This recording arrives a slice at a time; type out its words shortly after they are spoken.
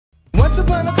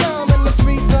upon a time in the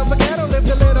streets of the ghetto lived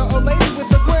a little old lady with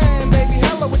a grand baby.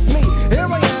 Hello, it's me. Here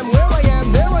I am, where I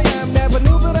am, there I am. Never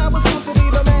knew that I was soon to be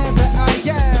the man that I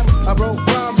am. I wrote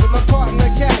rhymes with my partner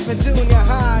Cap in junior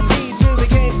high. Me too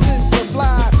became super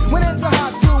fly. Went into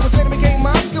high school, was it became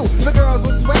my school. The girls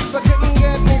would sweat but couldn't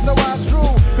get me, so I drew.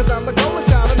 Cause I'm the golden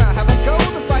child and I have a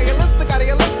golden stylistic,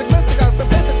 idealistic, mystic, I'm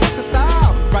simplistic, twisted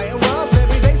style. Writing rhymes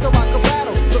every day so I can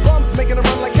rattle the bumps, making them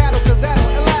run like cattle. Cause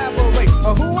that'll elaborate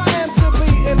on who I am to be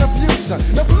in the future.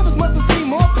 Now brothers must have seen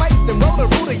more pipes than roller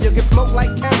rooter. You get smoked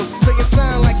like camels till you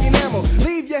shine like enamel.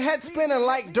 Leave your head spinning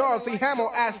like Dorothy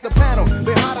Hamill. Ask the panel,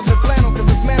 they're hotter than flannel. Cause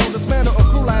dismantle a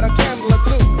crew light, a candle or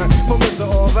two. For Mr.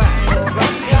 All That, all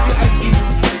that.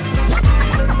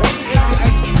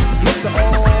 Mr.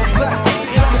 All That.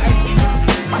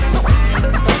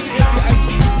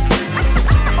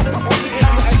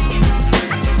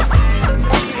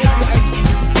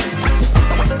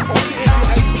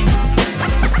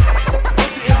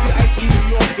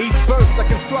 Each verse I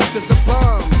construct is a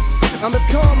bomb. I'm as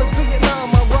calm as Vietnam,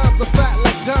 my rhymes are fat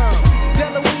like Dom.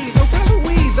 DeLuise, oh tell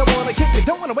Louise, I wanna kick it.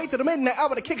 Don't wanna wait till the midnight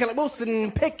hour to kick it like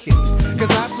Wilson Pickett.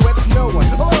 Cause I sweat's no one.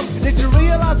 Did you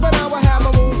realize by now I have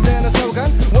my moves than a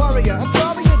Shogun warrior? I'm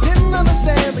sorry you didn't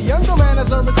understand. The younger man,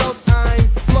 as a result, I'm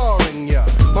flooring ya.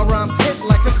 My rhymes hit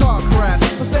like a car crash.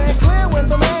 But stand clear when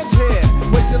the man's here.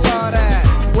 With your lord ass,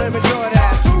 women Jordan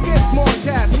ass. Who gets more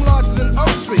cash? I'm larger than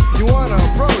Oak Tree. You wanna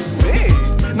approach me?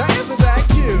 Now isn't that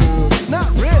cute? Not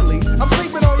really. I'm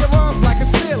sleeping on your rhymes like a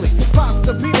silly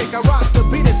Posturepedic, I rock the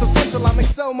beat, it's essential. I make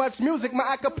so much music, my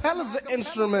acapella's an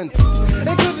instrument.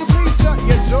 And could you please shut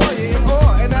your jaw, you're in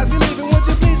awe